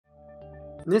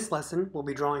In this lesson, we'll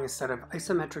be drawing a set of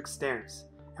isometric stairs,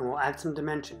 and we'll add some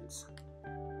dimensions.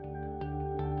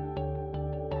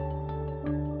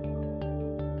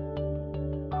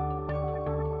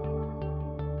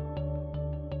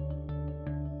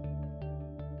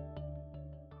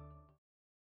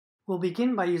 We'll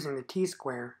begin by using the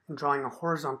T-square and drawing a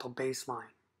horizontal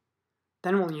baseline.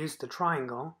 Then we'll use the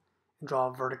triangle and draw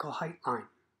a vertical height line.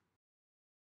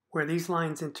 Where these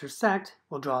lines intersect,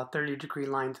 we'll draw a 30-degree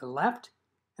line to the left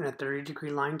and a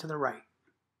 30-degree line to the right.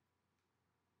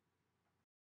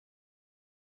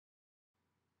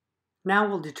 Now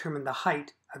we'll determine the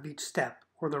height of each step,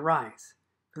 or the rise.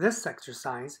 For this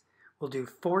exercise, we'll do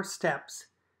 4 steps,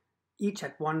 each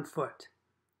at 1 foot.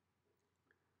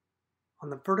 On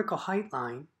the vertical height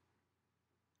line,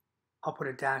 I'll put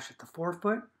a dash at the 4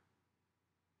 foot,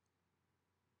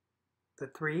 the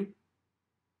 3,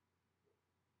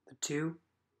 the 2,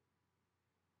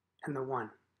 and the 1.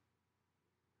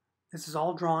 This is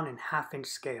all drawn in half-inch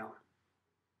scale.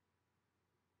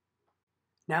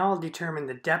 Now I'll determine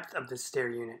the depth of the stair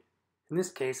unit. In this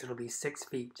case, it'll be 6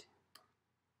 feet.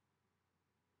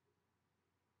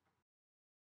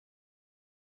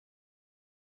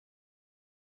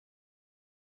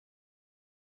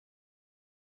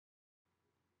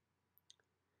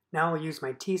 Now I'll use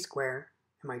my T-square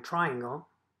and my triangle,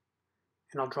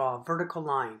 and I'll draw a vertical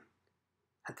line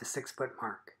at the 6-foot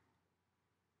mark.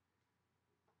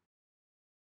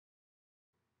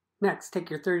 Next, take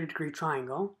your 30-degree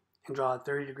triangle and draw a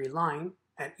 30-degree line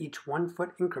at each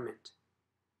 1-foot increment.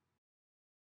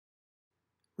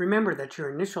 Remember that your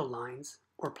initial lines,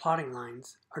 or plotting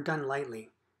lines, are done lightly.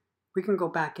 We can go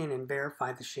back in and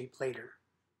verify the shape later.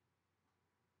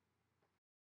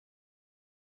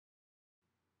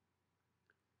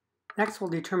 Next, we'll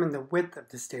determine the width of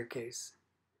the staircase.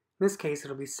 In this case,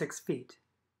 it'll be 6 feet.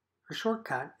 A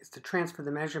shortcut is to transfer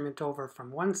the measurement over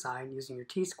from one side using your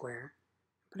T-square,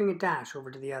 putting a dash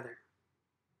over to the other.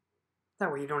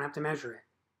 That way you don't have to measure it.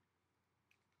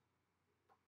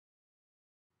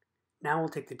 Now we'll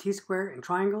take the T-square and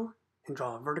triangle and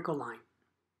draw a vertical line.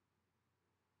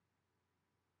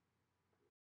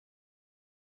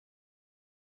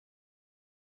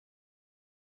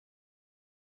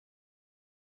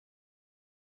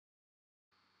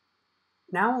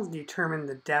 Now we'll determine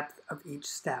the depth of each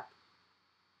step,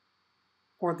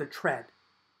 or the tread.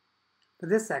 For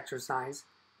this exercise,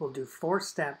 we'll do 4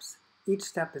 steps. Each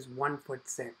step is 1 foot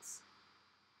 6.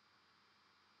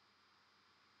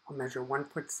 I'll measure 1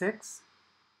 foot 6,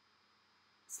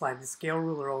 slide the scale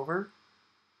ruler over,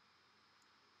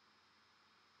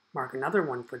 mark another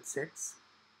 1 foot 6,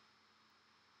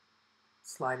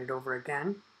 slide it over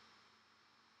again,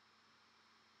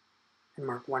 and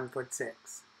mark 1 foot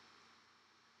 6.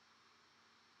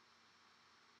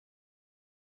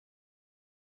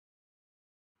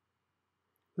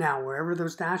 Now, wherever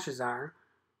those dashes are,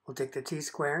 we'll take the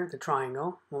T-square, the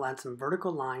triangle, we'll add some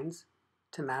vertical lines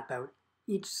to map out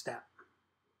each step.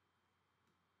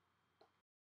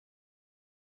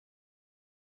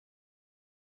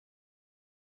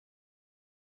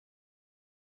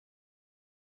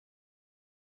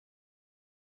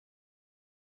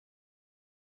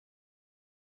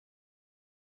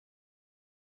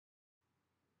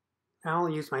 Now I'll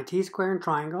use my T-square and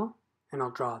triangle, and I'll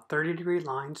draw 30-degree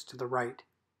lines to the right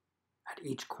at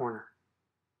each corner.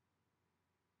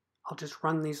 I'll just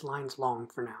run these lines long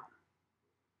for now.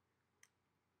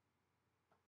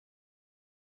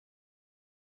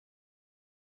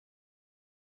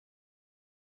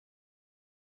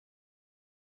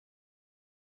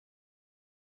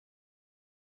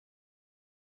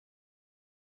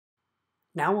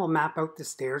 Now we'll map out the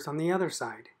stairs on the other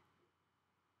side.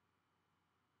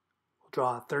 We'll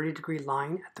draw a 30-degree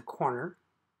line at the corner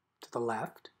to the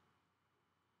left.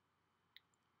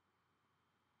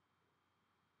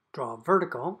 Draw a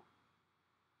vertical.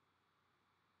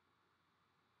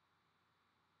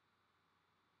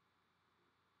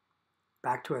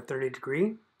 Back to a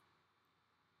 30-degree,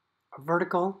 a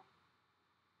vertical,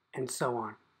 and so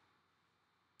on.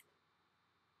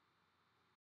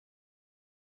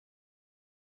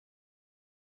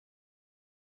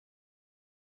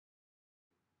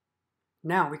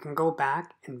 Now we can go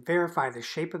back and verify the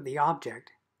shape of the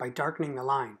object by darkening the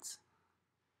lines.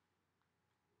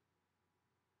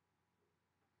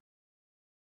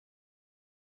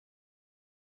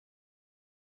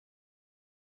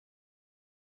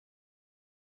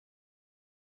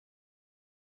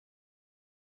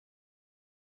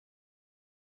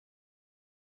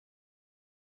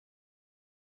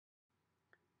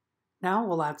 Now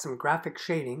we'll add some graphic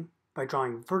shading by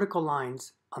drawing vertical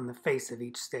lines on the face of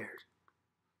each stair.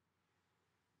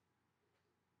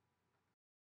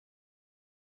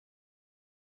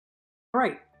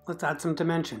 Alright, let's add some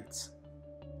dimensions.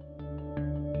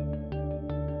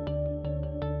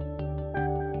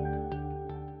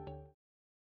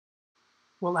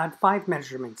 We'll add 5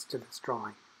 measurements to this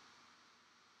drawing.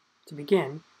 To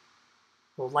begin,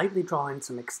 we'll lightly draw in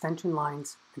some extension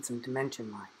lines and some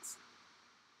dimension lines.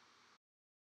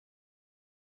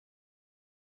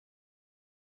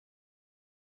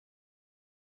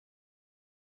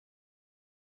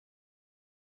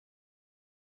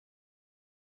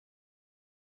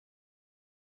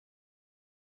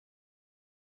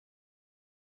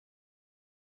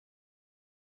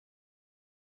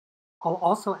 I'll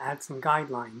also add some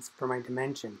guidelines for my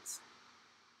dimensions.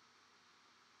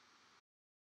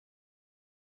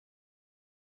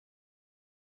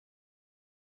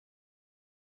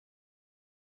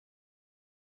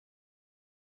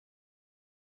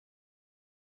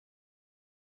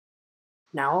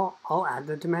 Now I'll add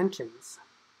the dimensions.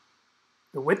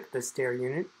 The width of the stair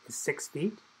unit is 6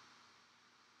 feet.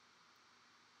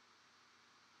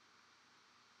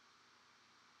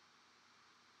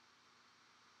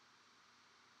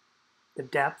 The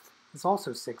depth is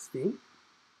also 6 feet.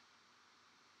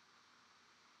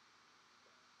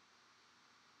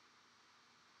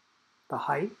 The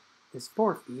height is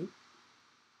 4 feet.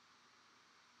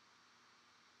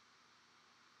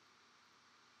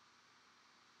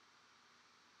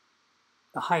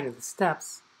 The height of the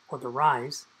steps, or the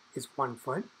rise, is 1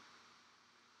 foot.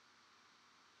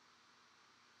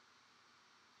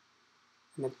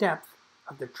 And the depth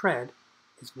of the tread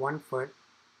is 1 foot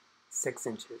 6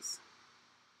 inches.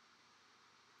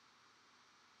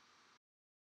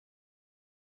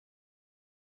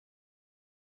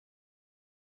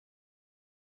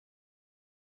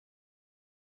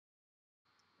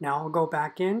 Now I'll go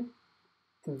back in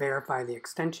and verify the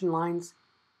extension lines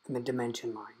and the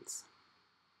dimension lines.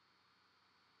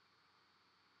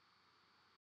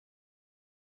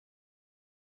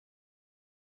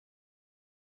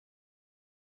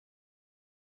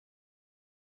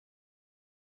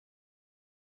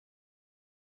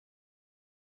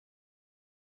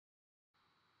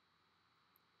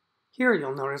 Here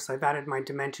you'll notice I've added my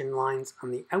dimension lines on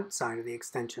the outside of the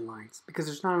extension lines because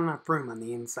there's not enough room on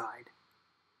the inside.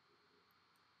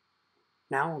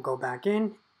 Now I'll go back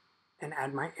in and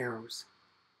add my arrows.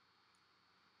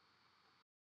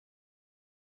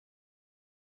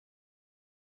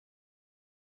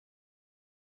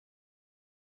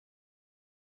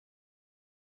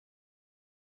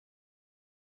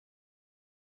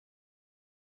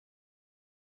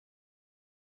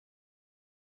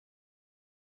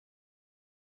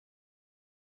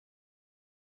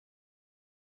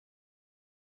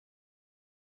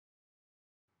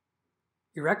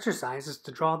 Your exercise is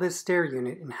to draw this stair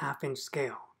unit in half-inch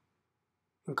scale.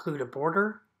 Include a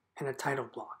border and a title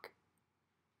block.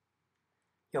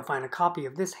 You'll find a copy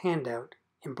of this handout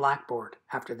in Blackboard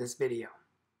after this video.